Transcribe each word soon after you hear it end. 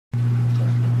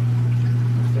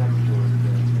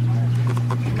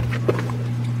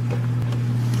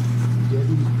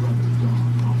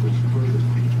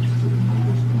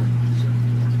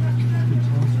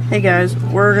Hey guys,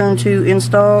 we're going to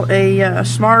install a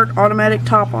smart automatic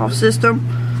top-off system.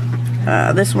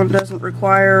 This one doesn't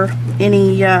require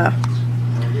any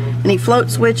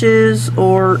float switches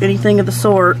or anything of the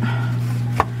sort.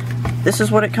 This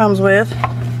is what it comes with.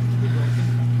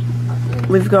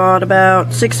 We've got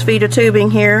about 6 feet of tubing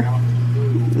here.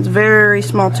 It's very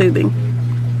small tubing.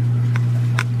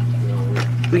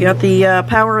 We got the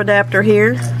power adapter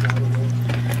here.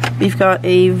 We've got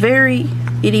a very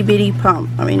itty bitty pump.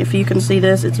 I mean, if you can see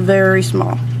this, it's very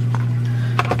small.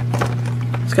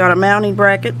 It's got a mounting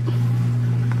bracket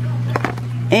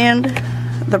and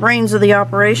the brains of the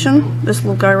operation, this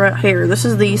little guy right here. This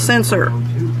is the sensor,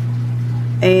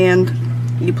 and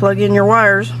you plug in your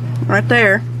wires right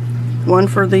there, one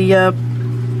for the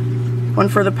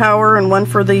power and one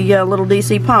for the little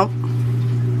DC pump.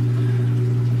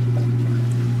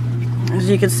 As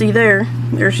you can see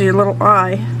there's your little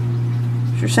eye,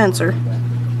 your sensor,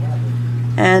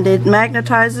 and it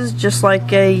magnetizes just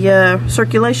like a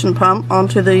circulation pump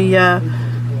onto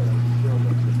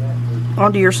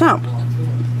your sump.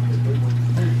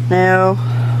 Now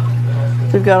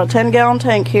we've got a 10-gallon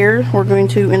tank here. We're going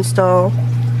to install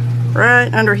right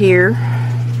under here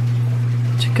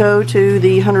to go to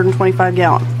the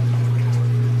 125-gallon.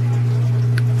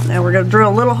 Now we're going to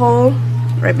drill a little hole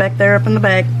right back there up in the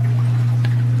back,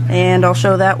 and I'll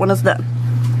show that when it's done.